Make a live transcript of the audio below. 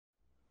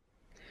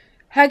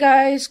Hi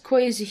guys,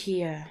 Quasi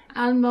here.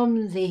 And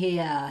Mumsy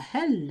here.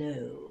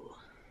 Hello.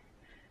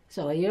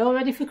 So, are you all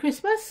ready for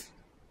Christmas?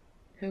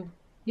 Who?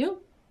 You?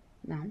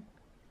 No.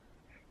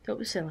 Don't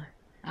be silly.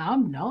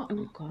 I'm not.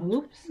 Oh God.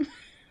 Oops.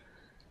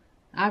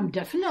 I'm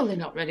definitely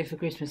not ready for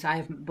Christmas. I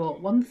haven't bought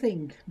one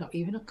thing, not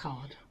even a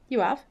card. You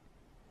have?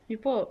 You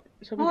bought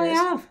some of Oh, I this?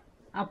 have.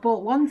 I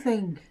bought one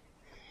thing.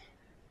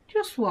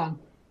 Just one.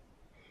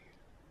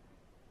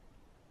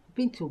 I've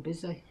been too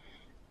busy.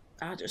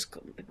 I just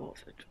couldn't be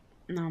bothered.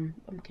 No,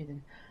 I'm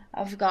kidding.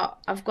 I've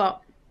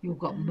got. You've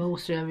got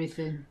most of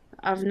everything.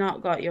 I've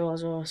not got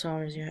yours or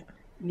Sarah's yet.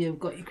 You've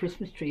got your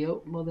Christmas tree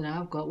up more than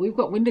I've got. We've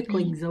got window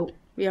clings up.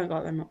 We haven't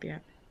got them up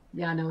yet.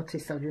 Yeah, I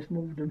noticed. I just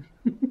moved them.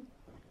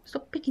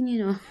 Stop picking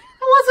your nose.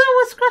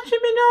 I was scratching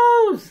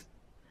my nose.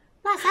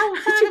 That's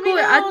outside of my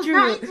nose.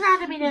 That's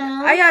inside of my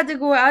nose. I had to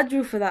go at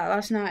Andrew for that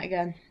last night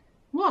again.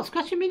 What,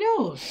 scratching my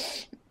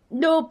nose?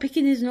 No,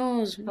 picking his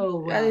nose.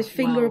 Oh, well, Had his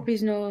finger up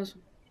his nose.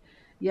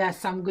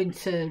 Yes, I'm going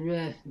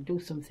to do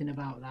something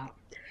about that.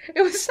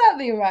 It was sat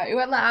there, right? It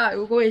went like that. It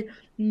was going,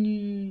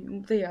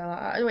 there, like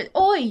that. I went,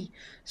 oi!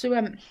 So he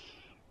went,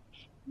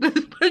 like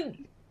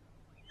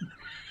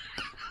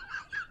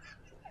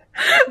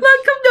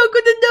I'm not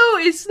going to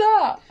notice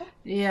that.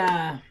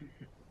 Yeah.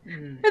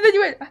 And then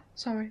you went,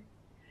 sorry.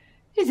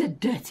 He's a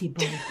dirty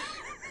boy.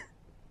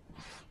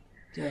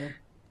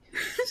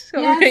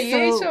 Sorry,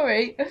 Yeah,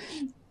 sorry.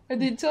 I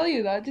didn't tell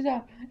you that, did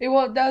I? He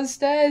walked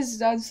downstairs,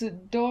 answered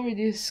the door in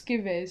his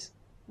skivvies,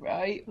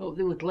 right? Oh,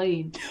 they were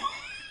clean.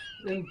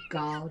 Oh,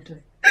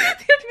 God. They had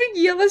a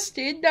big yellow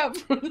stain down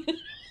front.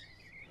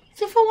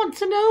 As if I want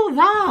to know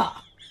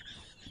that.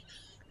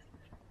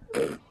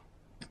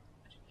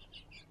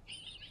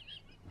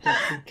 Don't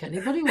think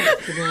anybody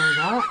wants to know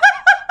that.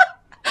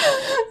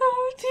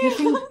 Oh dear.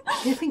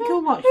 You think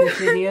he'll watch this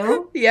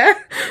video? Yeah.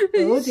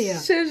 Oh dear.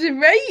 Serves him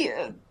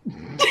right.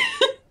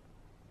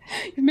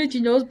 You made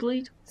your nose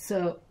bleed.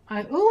 So,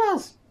 who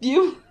else?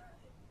 You.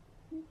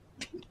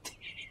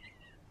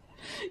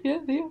 Yeah,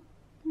 there.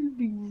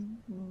 Big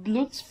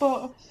blood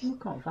spot. I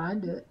can't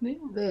find it.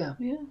 There.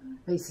 Yeah.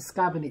 It's a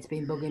scab and it's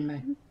been bugging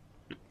me.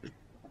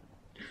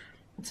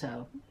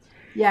 So,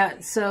 yeah,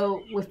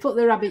 so we've put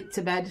the rabbit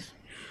to bed.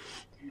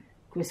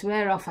 Because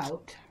we're off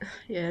out.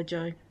 Yeah,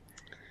 Joy.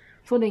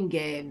 Fun and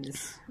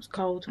games. It's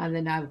cold. And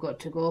then I've got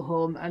to go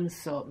home and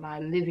sort my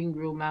living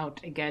room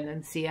out again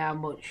and see how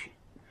much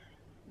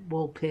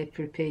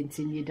wallpaper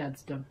painting your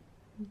dad's done.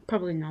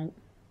 Probably not.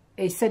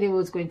 He said he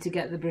was going to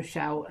get the brush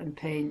out and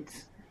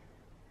paint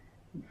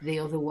the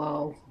other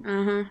wall.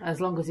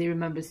 As long as he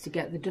remembers to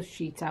get the dust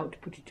sheet out to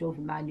put it over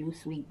my new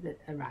suite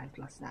that arrived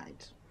last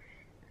night.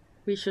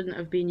 We shouldn't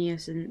have been here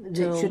since.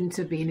 It shouldn't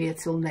have been here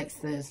till next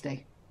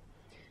Thursday.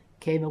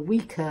 Came a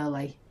week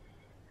early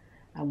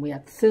and we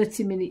had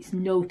 30 minutes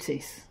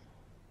notice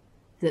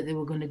that they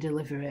were going to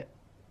deliver it.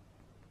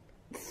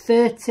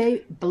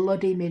 30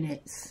 bloody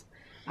minutes.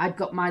 I'd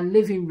got my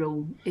living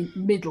room in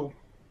middle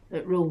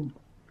at room.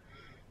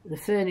 The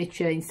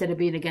furniture, instead of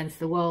being against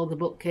the wall, the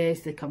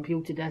bookcase, the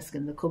computer desk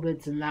and the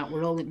cupboards and that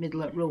were all in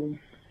middle at room.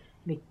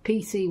 My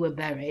PC were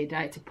buried.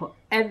 I had to put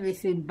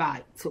everything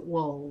back to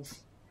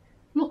walls.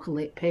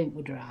 Luckily paint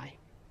were dry.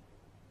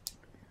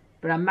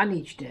 But I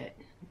managed it.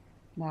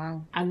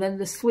 Wow. And then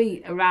the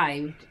suite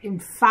arrived in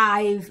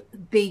 5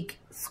 big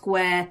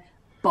square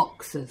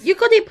boxes. You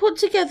got it put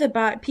together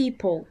by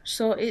people,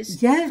 so it's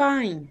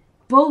fine.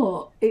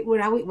 But it were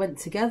how it went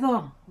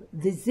together.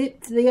 They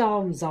zipped the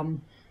arms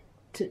on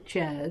to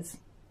chairs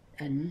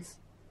ends,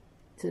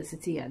 to the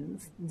settee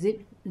ends,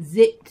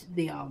 zipped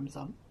the arms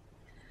on.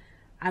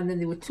 And then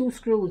there were 2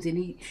 screws in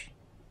each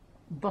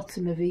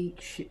bottom of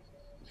each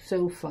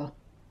sofa.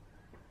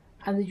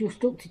 And they just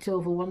ducked it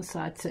over one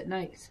side to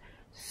next.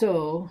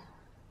 So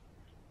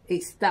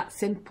it's that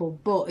simple,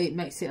 but it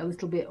makes it a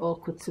little bit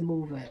awkward to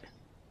move it.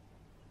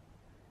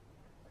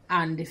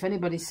 And if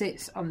anybody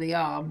sits on the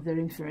arm, they're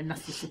in for a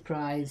nasty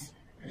surprise.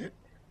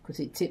 Because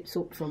it tips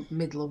up from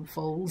middle and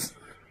folds.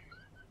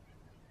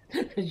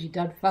 As your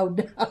dad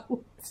found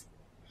out.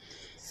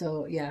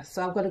 So, yeah.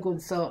 So I've got to go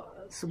and sort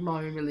some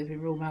more in my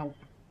living room out.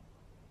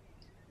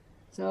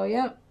 So,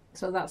 yeah.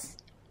 So that's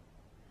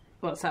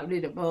what's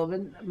happening at the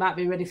moment. Might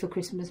be ready for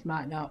Christmas,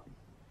 might not.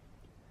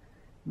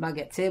 Might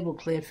get table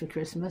cleared for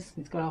Christmas.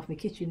 It's got half my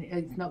kitchen.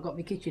 It's not got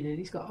my kitchen in it.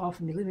 It's got half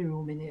of my living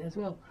room in it as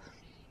well.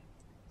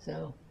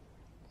 So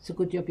it's a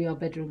good job your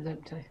bedroom's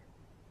empty.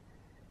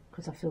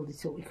 Because I filled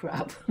it up with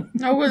crap.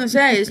 I was going to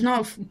say, it's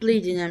not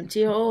bleeding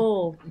empty at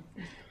all.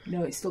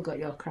 No, it's still got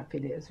your crap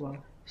in it as well.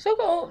 So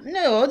got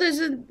no. There's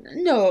a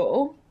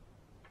no.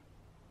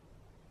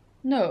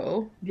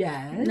 No.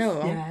 Yes.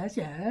 No.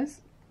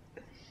 Yes.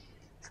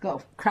 It's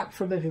got crap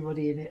from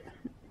everybody in it.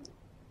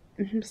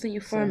 I think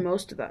you find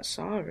most of that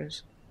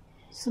Sarah's.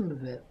 Some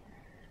of it.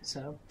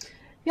 So,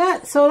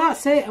 yeah, so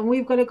that's it. And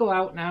we've got to go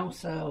out now,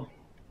 so,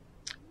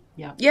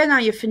 yeah. Yeah, now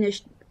you've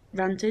finished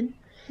ranting.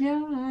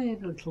 Yeah, I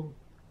had a little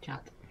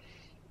chat.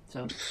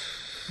 So,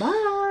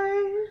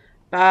 bye.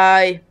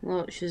 Bye.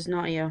 Look, she's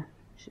not here.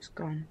 She's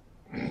gone.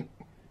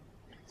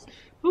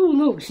 Oh,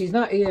 look, she's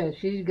not here.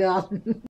 She's gone.